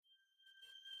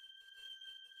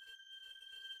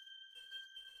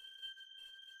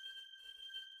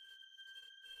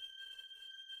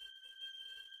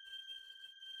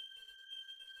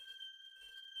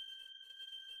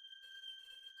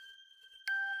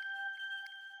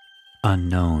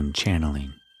Unknown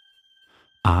channeling.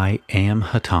 I am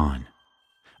Hatonn.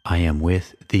 I am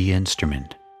with the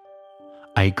instrument.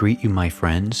 I greet you, my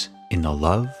friends, in the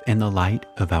love and the light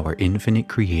of our infinite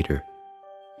Creator.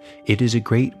 It is a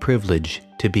great privilege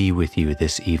to be with you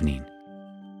this evening.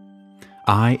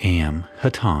 I am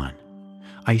Hatonn.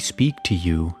 I speak to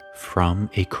you from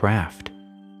a craft.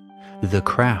 The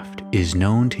craft is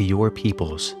known to your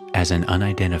peoples as an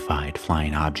unidentified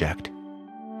flying object.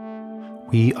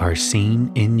 We are seen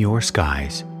in your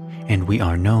skies, and we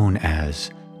are known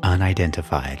as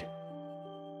unidentified.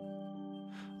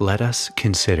 Let us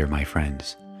consider, my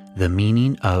friends, the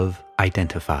meaning of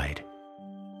identified.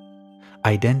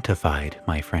 Identified,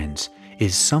 my friends,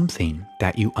 is something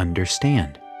that you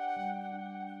understand.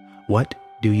 What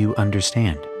do you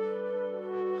understand?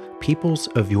 Peoples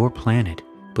of your planet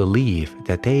believe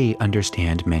that they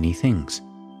understand many things.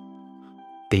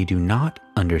 They do not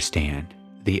understand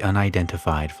the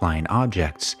unidentified flying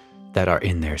objects that are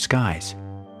in their skies.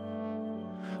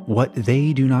 What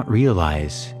they do not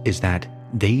realize is that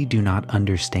they do not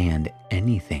understand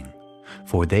anything,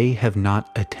 for they have not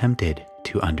attempted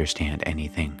to understand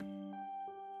anything.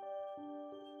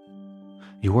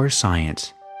 Your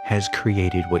science has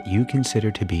created what you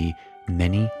consider to be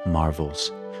many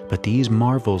marvels, but these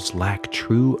marvels lack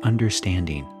true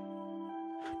understanding.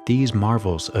 These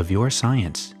marvels of your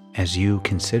science, as you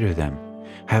consider them,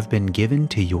 have been given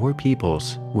to your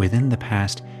peoples within the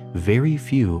past very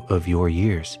few of your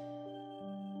years.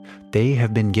 They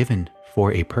have been given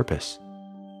for a purpose.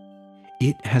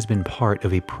 It has been part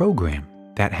of a program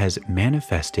that has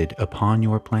manifested upon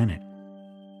your planet.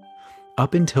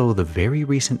 Up until the very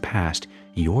recent past,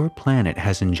 your planet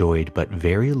has enjoyed but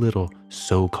very little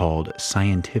so-called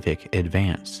scientific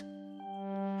advance.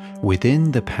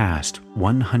 Within the past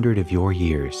 100 of your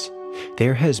years,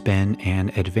 there has been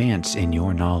an advance in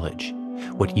your knowledge,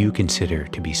 what you consider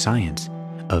to be science,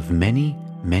 of many,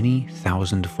 many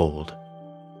thousandfold.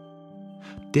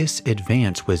 This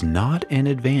advance was not an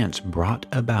advance brought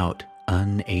about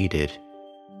unaided.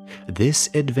 This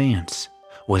advance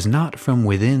was not from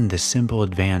within the simple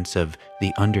advance of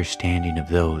the understanding of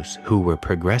those who were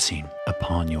progressing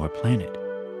upon your planet.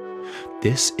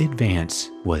 This advance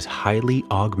was highly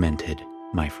augmented,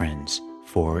 my friends,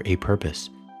 for a purpose.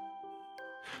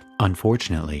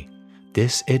 Unfortunately,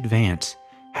 this advance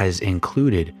has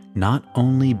included not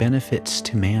only benefits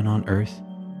to man on Earth,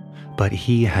 but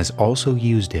he has also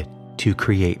used it to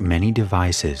create many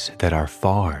devices that are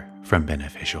far from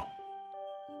beneficial.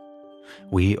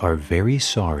 We are very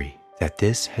sorry that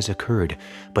this has occurred,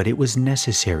 but it was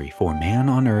necessary for man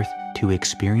on Earth to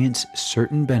experience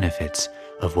certain benefits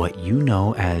of what you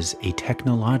know as a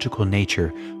technological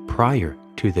nature prior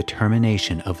to the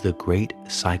termination of the great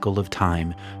cycle of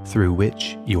time through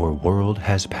which your world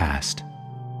has passed.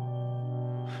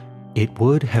 It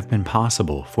would have been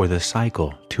possible for the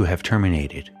cycle to have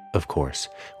terminated, of course,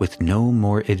 with no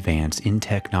more advance in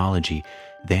technology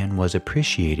than was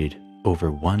appreciated over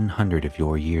 100 of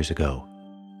your years ago.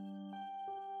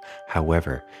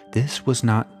 However, this was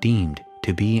not deemed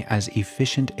to be as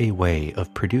efficient a way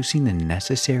of producing the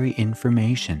necessary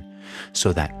information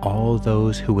so that all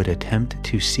those who would attempt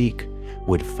to seek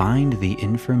would find the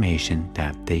information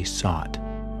that they sought.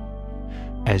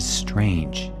 As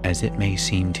strange as it may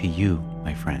seem to you,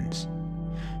 my friends,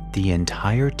 the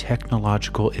entire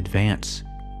technological advance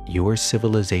your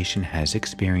civilization has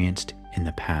experienced in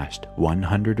the past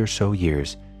 100 or so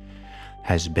years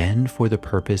has been for the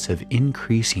purpose of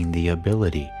increasing the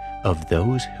ability of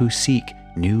those who seek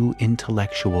new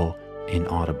intellectual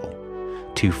inaudible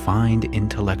to find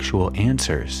intellectual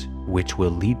answers which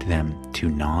will lead them to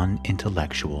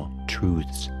non-intellectual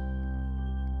truths.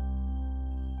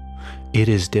 It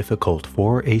is difficult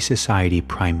for a society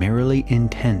primarily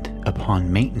intent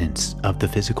upon maintenance of the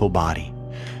physical body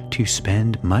to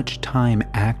spend much time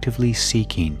actively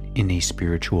seeking in a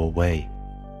spiritual way.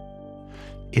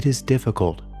 It is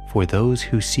difficult for those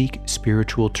who seek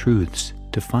spiritual truths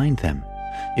to find them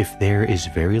if there is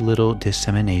very little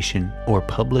dissemination or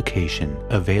publication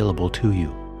available to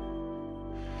you.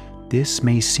 This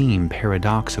may seem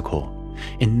paradoxical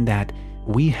in that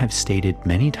we have stated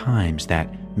many times that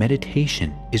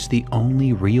meditation is the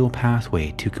only real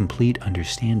pathway to complete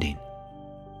understanding.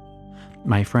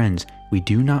 My friends, we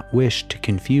do not wish to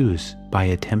confuse by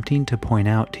attempting to point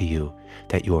out to you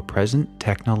that your present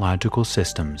technological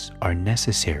systems are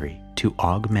necessary to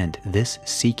augment this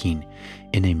seeking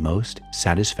in a most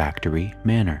satisfactory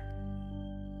manner.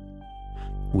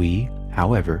 We,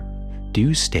 however,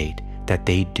 do state that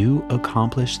they do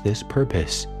accomplish this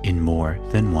purpose in more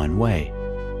than one way.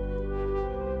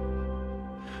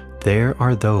 There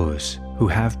are those who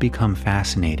have become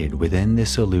fascinated within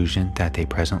this illusion that they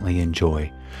presently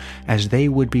enjoy, as they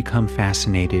would become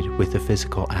fascinated with the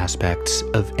physical aspects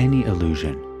of any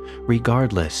illusion,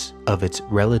 regardless of its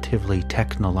relatively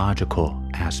technological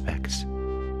aspects.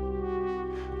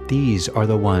 These are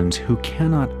the ones who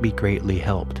cannot be greatly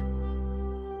helped.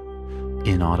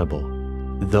 Inaudible,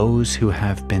 those who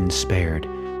have been spared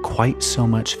quite so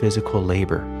much physical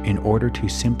labor in order to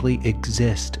simply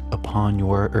exist upon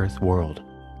your earth world.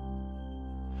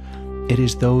 It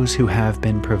is those who have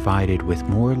been provided with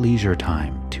more leisure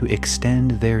time to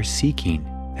extend their seeking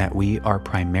that we are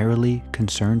primarily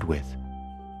concerned with.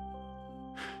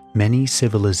 Many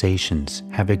civilizations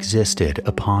have existed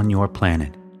upon your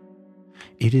planet.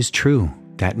 It is true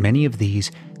that many of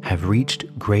these have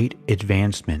reached great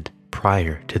advancement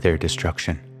prior to their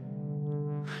destruction.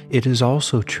 It is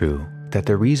also true that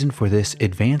the reason for this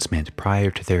advancement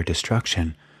prior to their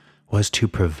destruction was to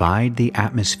provide the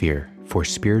atmosphere for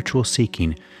spiritual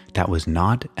seeking that was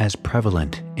not as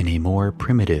prevalent in a more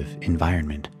primitive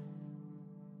environment.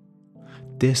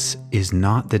 This is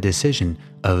not the decision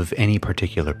of any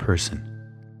particular person.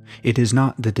 It is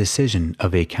not the decision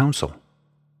of a council.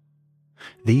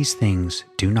 These things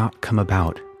do not come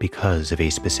about because of a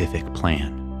specific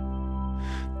plan.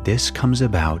 This comes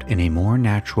about in a more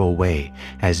natural way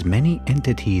as many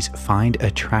entities find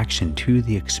attraction to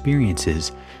the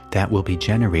experiences that will be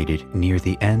generated near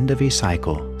the end of a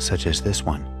cycle such as this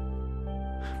one.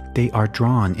 They are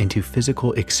drawn into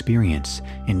physical experience,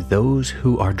 and those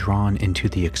who are drawn into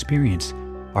the experience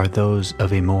are those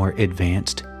of a more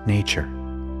advanced nature.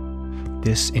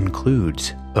 This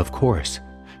includes, of course,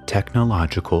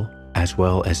 technological as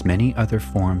well as many other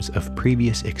forms of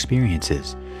previous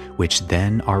experiences, which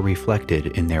then are reflected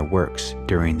in their works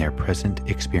during their present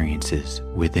experiences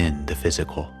within the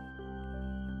physical.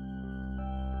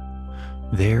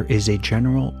 There is a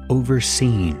general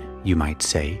overseeing, you might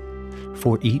say,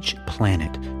 for each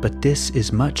planet, but this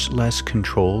is much less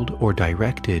controlled or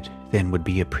directed than would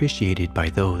be appreciated by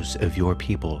those of your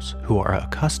peoples who are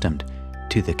accustomed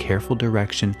to the careful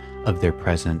direction of their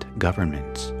present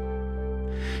governments.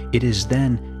 It is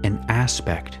then an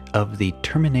aspect of the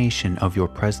termination of your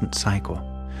present cycle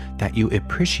that you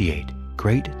appreciate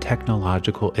great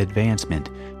technological advancement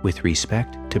with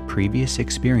respect to previous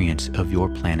experience of your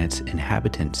planet's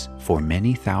inhabitants for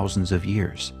many thousands of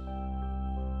years.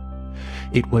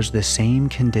 It was the same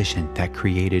condition that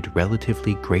created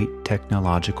relatively great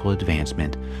technological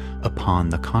advancement upon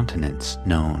the continents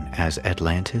known as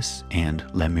Atlantis and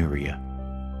Lemuria.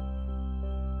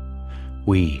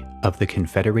 We of the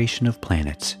Confederation of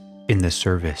Planets, in the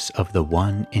service of the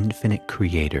one infinite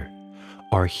Creator,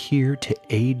 are here to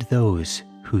aid those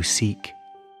who seek.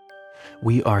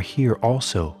 We are here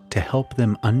also to help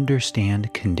them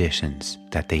understand conditions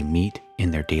that they meet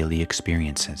in their daily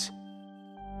experiences.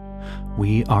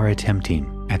 We are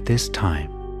attempting at this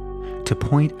time to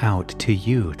point out to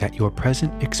you that your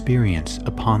present experience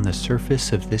upon the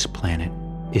surface of this planet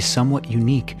is somewhat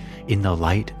unique in the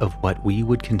light of what we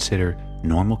would consider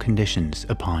normal conditions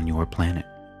upon your planet.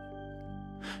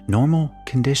 Normal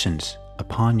conditions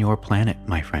upon your planet,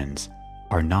 my friends,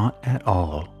 are not at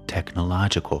all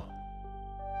technological.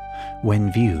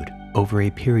 When viewed over a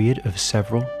period of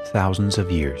several thousands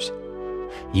of years,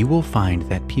 you will find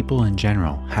that people in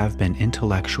general have been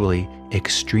intellectually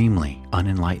extremely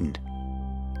unenlightened.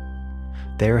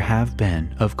 There have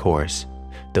been, of course,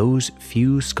 those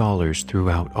few scholars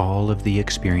throughout all of the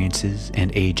experiences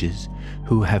and ages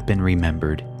who have been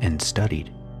remembered and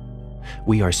studied.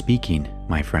 We are speaking,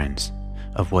 my friends,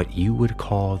 of what you would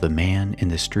call the man in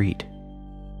the street.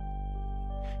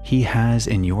 He has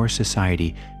in your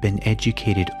society been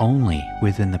educated only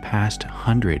within the past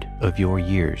 100 of your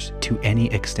years to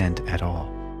any extent at all.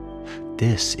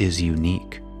 This is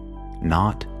unique,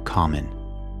 not common.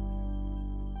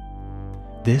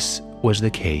 This was the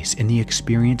case in the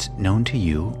experience known to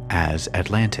you as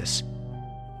Atlantis.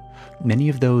 Many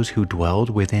of those who dwelled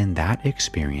within that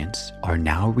experience are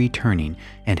now returning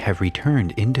and have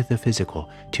returned into the physical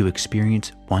to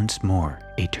experience once more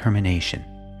a termination,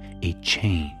 a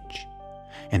change,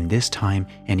 and this time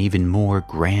an even more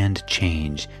grand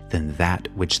change than that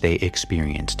which they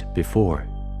experienced before.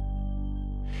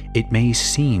 It may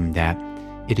seem that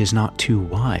it is not too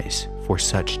wise for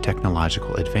such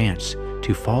technological advance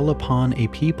to fall upon a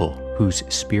people whose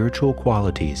spiritual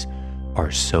qualities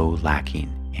are so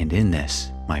lacking. And in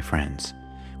this, my friends,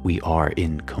 we are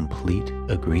in complete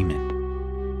agreement.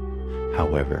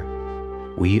 However,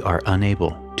 we are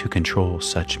unable to control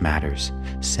such matters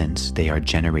since they are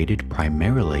generated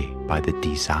primarily by the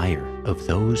desire of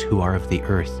those who are of the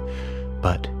earth,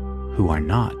 but who are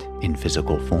not in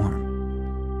physical form.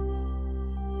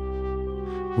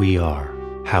 We are,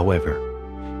 however,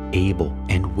 able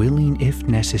and willing, if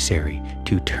necessary,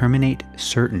 to terminate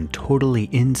certain totally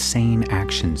insane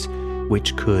actions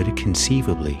which could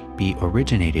conceivably be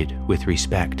originated with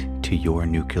respect to your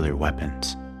nuclear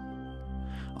weapons.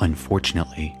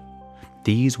 Unfortunately,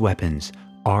 these weapons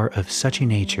are of such a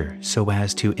nature so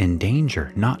as to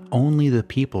endanger not only the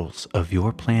peoples of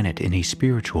your planet in a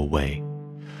spiritual way,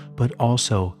 but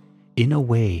also in a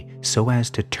way so as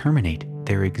to terminate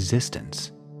their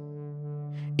existence.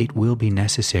 It will be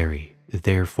necessary,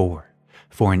 therefore,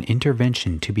 for an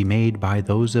intervention to be made by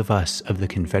those of us of the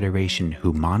Confederation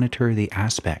who monitor the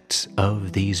aspects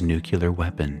of these nuclear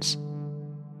weapons.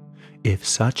 If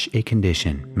such a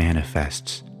condition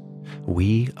manifests,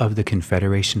 we of the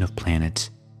Confederation of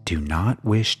Planets do not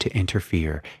wish to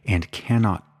interfere and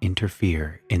cannot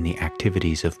interfere in the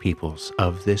activities of peoples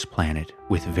of this planet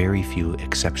with very few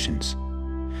exceptions.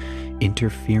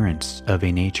 Interference of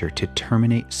a nature to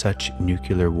terminate such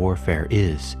nuclear warfare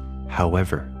is,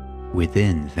 however,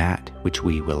 within that which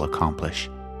we will accomplish.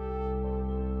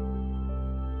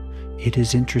 It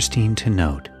is interesting to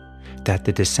note that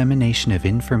the dissemination of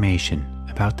information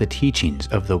about the teachings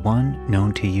of the one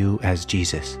known to you as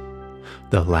Jesus,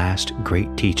 the last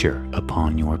great teacher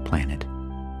upon your planet,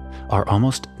 are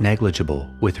almost negligible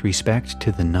with respect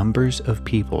to the numbers of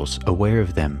peoples aware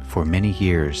of them for many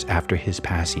years after his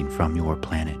passing from your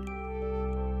planet.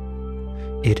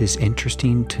 It is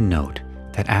interesting to note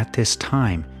that at this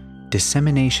time,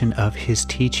 dissemination of his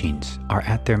teachings are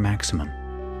at their maximum.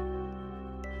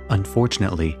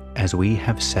 Unfortunately, as we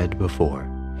have said before,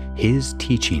 his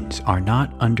teachings are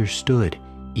not understood,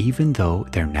 even though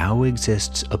there now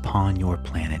exists upon your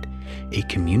planet a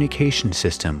communication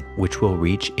system which will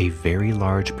reach a very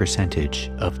large percentage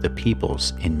of the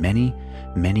peoples in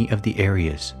many of the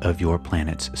areas of your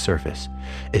planet's surface,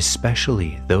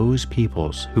 especially those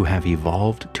peoples who have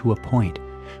evolved to a point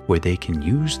where they can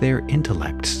use their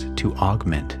intellects to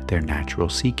augment their natural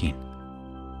seeking.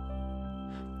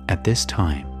 At this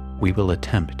time, we will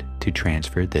attempt to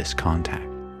transfer this contact.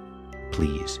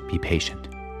 Please be patient.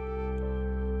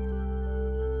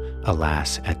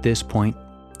 Alas, at this point,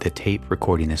 the tape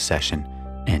recording this session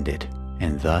ended,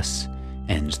 and thus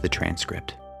ends the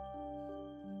transcript.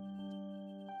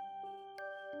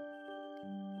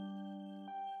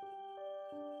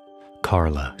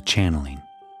 Carla channeling.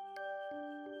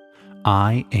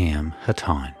 I am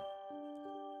Hatonn.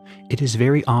 It is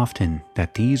very often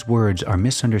that these words are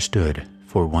misunderstood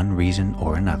for one reason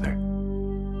or another.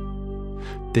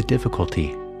 The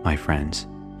difficulty, my friends,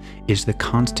 is the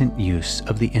constant use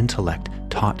of the intellect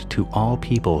taught to all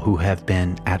people who have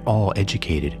been at all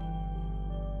educated.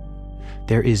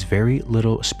 There is very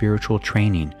little spiritual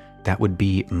training that would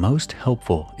be most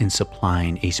helpful in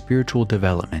supplying a spiritual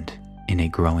development in a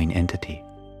growing entity.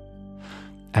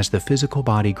 As the physical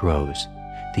body grows,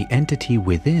 the entity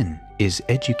within is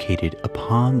educated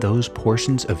upon those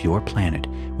portions of your planet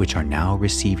which are now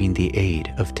receiving the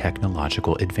aid of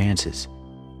technological advances.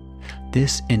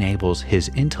 This enables his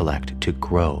intellect to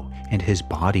grow and his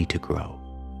body to grow.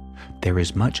 There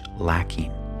is much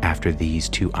lacking after these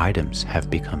two items have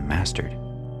become mastered.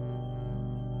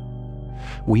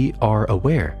 We are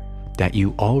aware that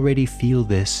you already feel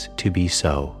this to be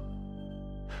so.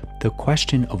 The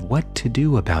question of what to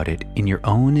do about it in your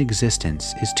own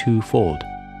existence is twofold.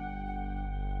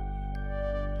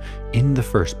 In the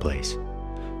first place,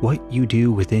 what you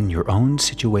do within your own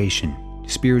situation,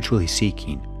 spiritually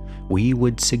seeking, we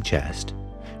would suggest,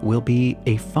 will be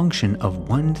a function of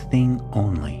one thing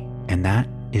only, and that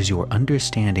is your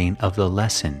understanding of the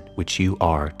lesson which you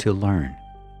are to learn.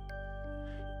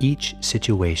 Each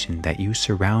situation that you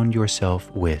surround yourself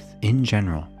with in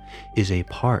general is a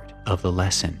part of the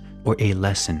lesson or a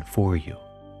lesson for you.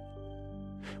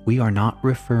 We are not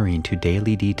referring to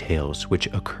daily details which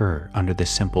occur under the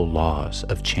simple laws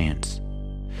of chance.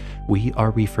 We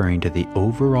are referring to the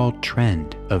overall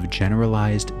trend of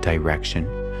generalized direction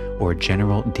or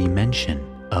general dimension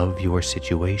of your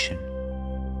situation.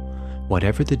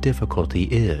 Whatever the difficulty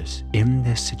is in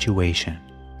this situation,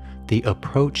 the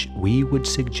approach we would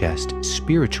suggest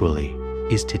spiritually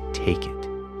is to take it,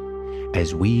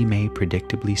 as we may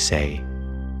predictably say,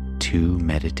 to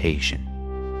meditation.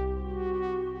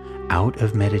 Out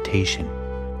of meditation,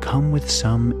 come with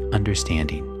some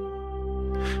understanding,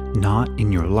 not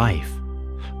in your life,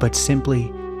 but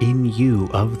simply in you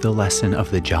of the lesson of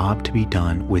the job to be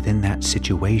done within that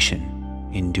situation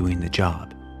in doing the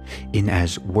job, in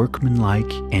as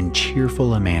workmanlike and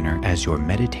cheerful a manner as your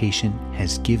meditation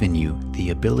has given you the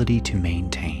ability to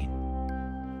maintain.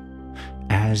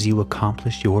 As you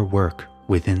accomplish your work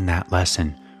within that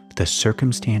lesson, the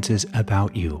circumstances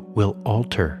about you will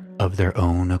alter of their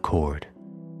own accord.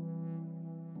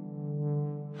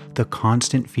 The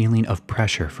constant feeling of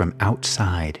pressure from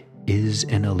outside is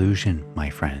an illusion, my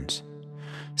friends.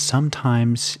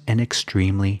 Sometimes an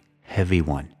extremely heavy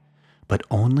one, but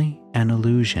only an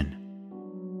illusion.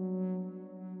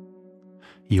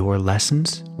 Your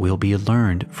lessons will be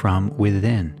learned from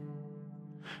within.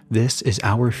 This is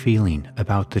our feeling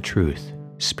about the truth,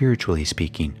 spiritually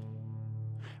speaking.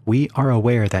 We are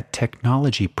aware that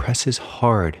technology presses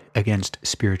hard against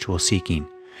spiritual seeking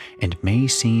and may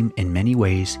seem in many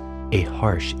ways a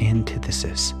harsh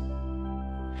antithesis.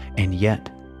 And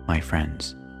yet, my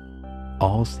friends,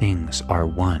 all things are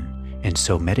one, and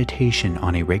so meditation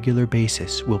on a regular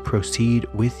basis will proceed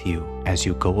with you as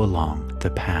you go along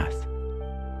the path.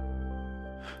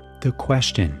 The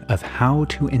question of how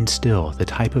to instill the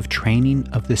type of training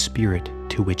of the Spirit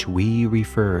to which we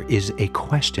refer is a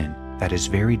question that is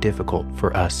very difficult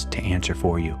for us to answer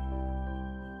for you.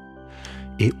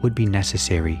 It would be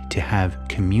necessary to have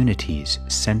communities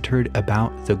centered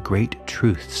about the great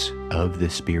truths of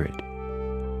the Spirit.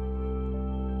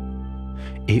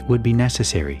 It would be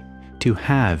necessary to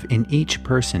have in each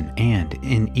person and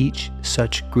in each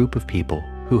such group of people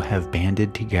who have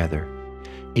banded together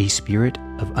a spirit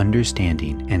of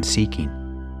understanding and seeking.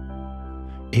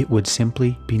 It would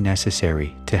simply be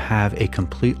necessary to have a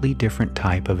completely different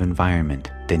type of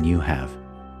environment than you have.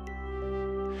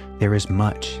 There is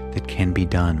much that can be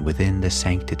done within the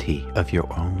sanctity of your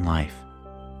own life.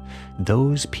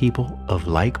 Those people of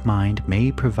like mind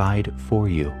may provide for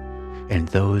you, and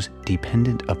those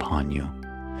dependent upon you,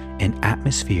 an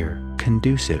atmosphere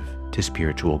conducive to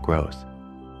spiritual growth.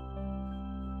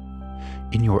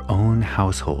 In your own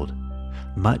household,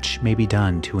 much may be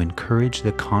done to encourage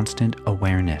the constant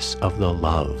awareness of the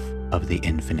love of the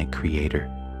infinite Creator.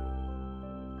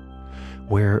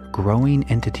 Where growing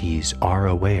entities are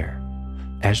aware,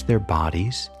 as their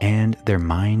bodies and their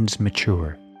minds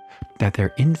mature, that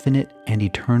their infinite and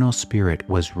eternal spirit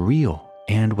was real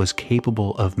and was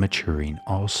capable of maturing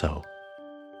also.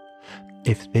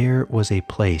 If there was a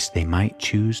place they might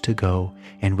choose to go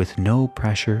and with no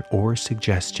pressure or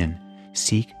suggestion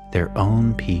seek their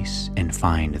own peace and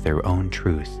find their own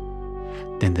truth,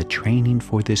 then the training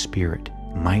for the Spirit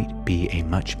might be a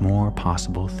much more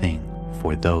possible thing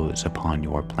for those upon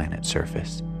your planet's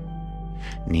surface.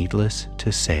 Needless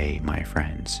to say, my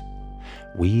friends,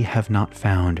 we have not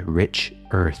found rich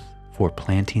earth for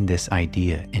planting this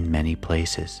idea in many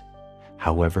places.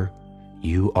 However,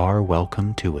 you are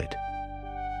welcome to it.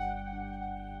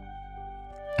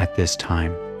 At this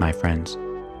time, my friends,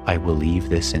 I will leave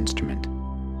this instrument.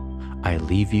 I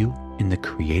leave you in the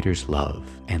Creator's love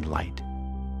and light.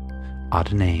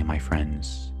 Adonai, my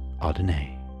friends,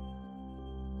 Adonai.